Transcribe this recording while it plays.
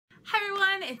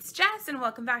everyone, it's Jess and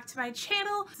welcome back to my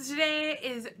channel. So today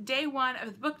is day one of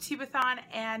the Booktubeathon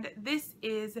and this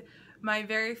is my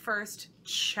very first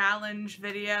challenge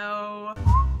video.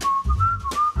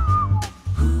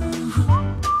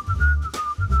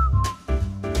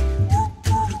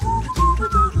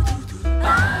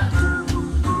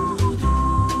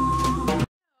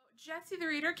 Jessie the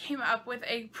Reader came up with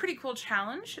a pretty cool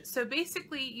challenge. So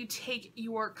basically you take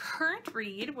your current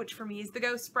read, which for me is The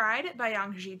Ghost Bride by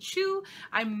Yang Chu.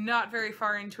 I'm not very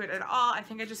far into it at all. I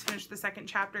think I just finished the second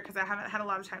chapter because I haven't had a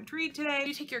lot of time to read today.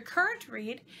 You take your current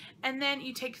read and then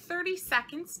you take 30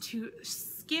 seconds to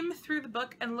skim through the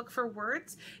book and look for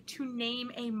words to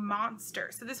name a monster.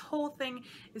 So this whole thing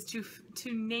is to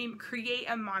create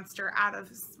a monster out of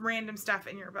random stuff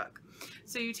in your book.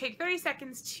 So you take 30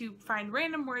 seconds to find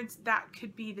random words that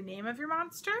could be the name of your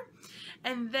monster,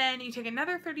 and then you take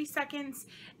another 30 seconds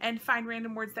and find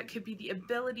random words that could be the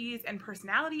abilities and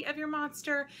personality of your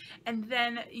monster, and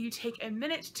then you take a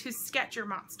minute to sketch your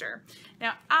monster.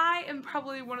 Now I am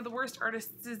probably one of the worst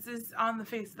artists on the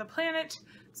face of the planet,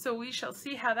 so we shall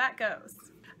see how that goes.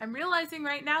 I'm realizing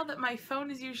right now that my phone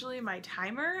is usually my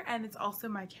timer and it's also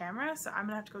my camera, so I'm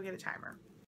gonna have to go get a timer.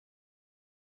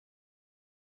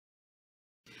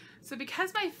 So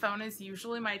because my phone is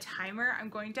usually my timer, I'm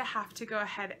going to have to go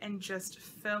ahead and just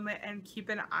film it and keep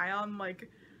an eye on like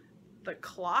the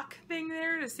clock thing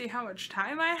there to see how much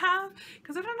time I have,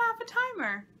 because I don't have a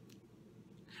timer.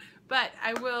 But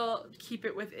I will keep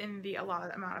it within the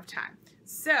allotted amount of time.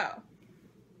 So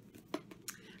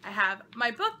I have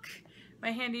my book, my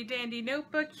handy dandy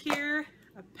notebook here,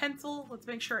 a pencil. Let's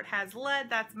make sure it has lead,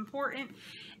 that's important.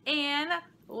 And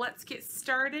let's get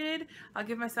started. I'll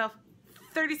give myself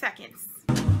 30 seconds.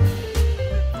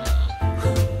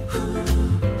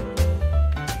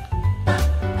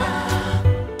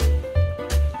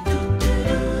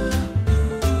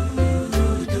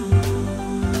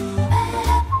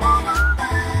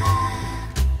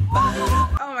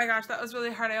 Oh my gosh, that was really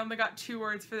hard. I only got 2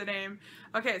 words for the name.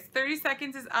 Okay, so 30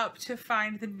 seconds is up to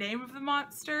find the name of the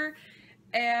monster,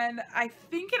 and I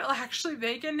think it'll actually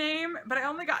make a name, but I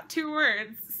only got 2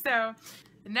 words. So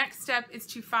the next step is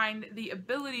to find the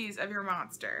abilities of your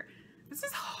monster. This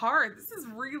is hard. This is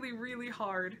really, really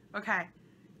hard. Okay.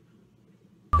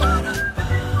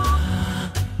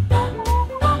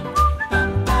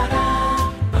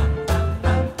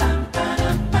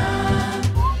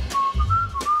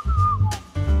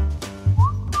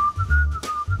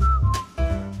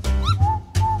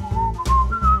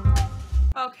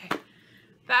 Okay.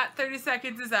 That 30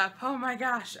 seconds is up. Oh my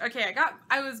gosh. Okay,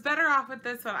 I was better off with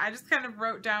this one. I just kind of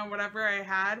wrote down whatever I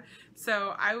had.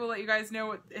 So I will let you guys know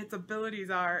what its abilities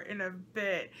are in a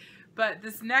bit. But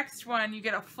this next one, you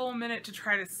get a full minute to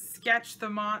try to sketch the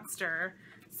monster.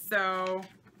 So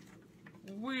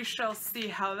we shall see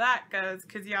how that goes,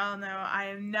 because y'all know I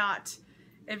am not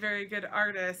a very good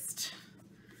artist.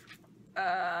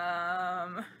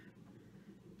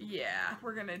 Yeah,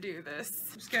 we're gonna do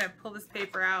this. I'm just gonna pull this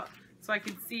paper out so I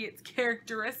can see its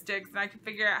characteristics and I can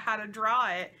figure out how to draw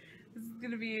it. This is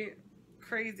gonna be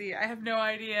crazy. I have no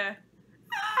idea.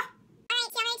 Ah!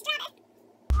 Alright, so I'm ready to draw this.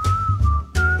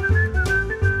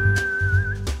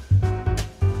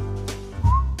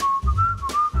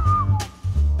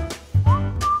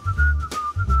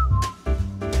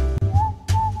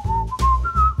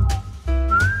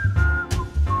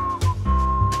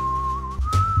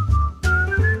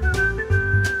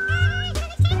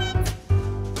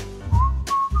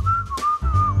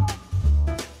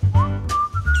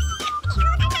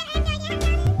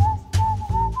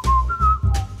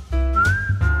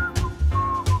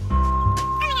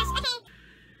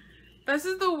 This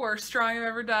is the worst drawing I've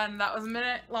ever done. That was a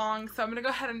minute long, so I'm gonna go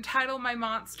ahead and title my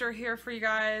monster here for you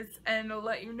guys and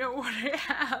let you know what I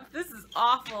have. This is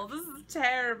awful. This is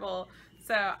terrible.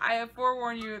 So I have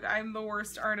forewarned you that I'm the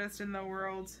worst artist in the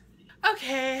world.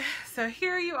 Okay, so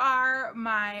here you are,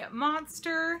 my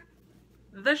monster,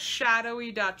 the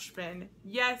Shadowy Dutchman.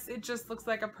 Yes, it just looks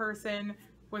like a person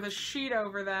with a sheet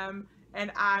over them and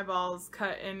eyeballs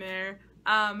cut in there.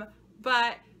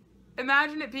 But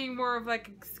imagine it being more of like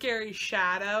a scary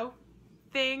shadow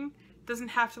thing. It doesn't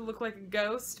have to look like a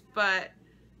ghost, but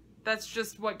that's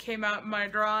just what came out in my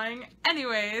drawing.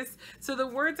 Anyways, so the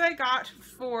words I got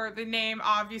for the name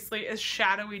obviously is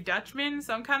Shadowy Dutchman.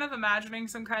 So I'm kind of imagining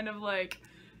some kind of like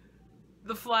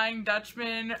the Flying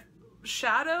Dutchman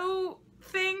shadow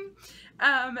thing.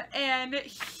 And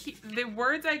the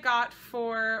words I got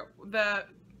for the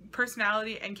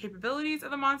personality and capabilities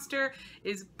of the monster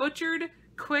is butchered,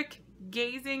 quick,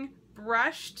 gazing,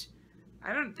 brushed.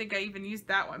 I don't think I even used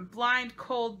that one. Blind,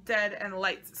 cold, dead, and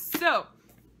lights. So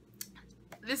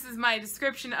This is my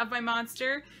description of my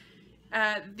monster.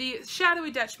 The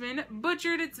shadowy Dutchman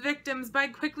butchered its victims by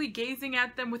quickly gazing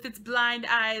at them with its blind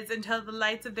eyes until the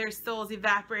lights of their souls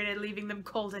evaporated, leaving them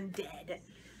cold and dead.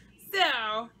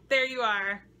 So, there you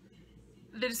are.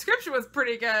 The description was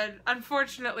pretty good.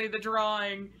 Unfortunately, the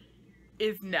drawing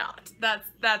is not.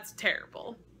 That's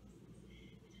terrible.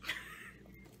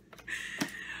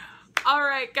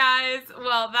 Alright guys,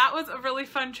 well that was a really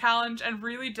fun challenge and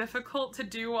really difficult to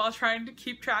do while trying to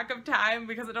keep track of time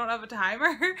because I don't have a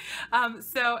timer.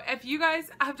 So if you guys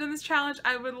have done this challenge,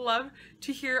 I would love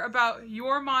to hear about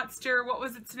your monster. What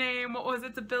was its name? What was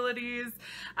its abilities?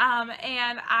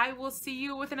 And I will see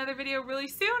you with another video really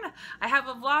soon. I have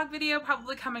a vlog video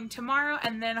probably coming tomorrow,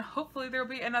 and then hopefully there will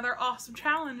be another awesome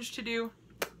challenge to do.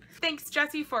 Thanks,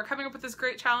 Jessie, for coming up with this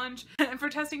great challenge and for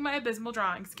testing my abysmal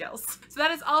drawing skills. So that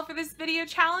is all for this video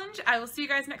challenge. I will see you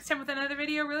guys next time with another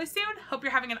video really soon. Hope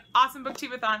you're having an awesome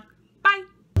Booktubeathon.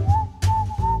 Bye!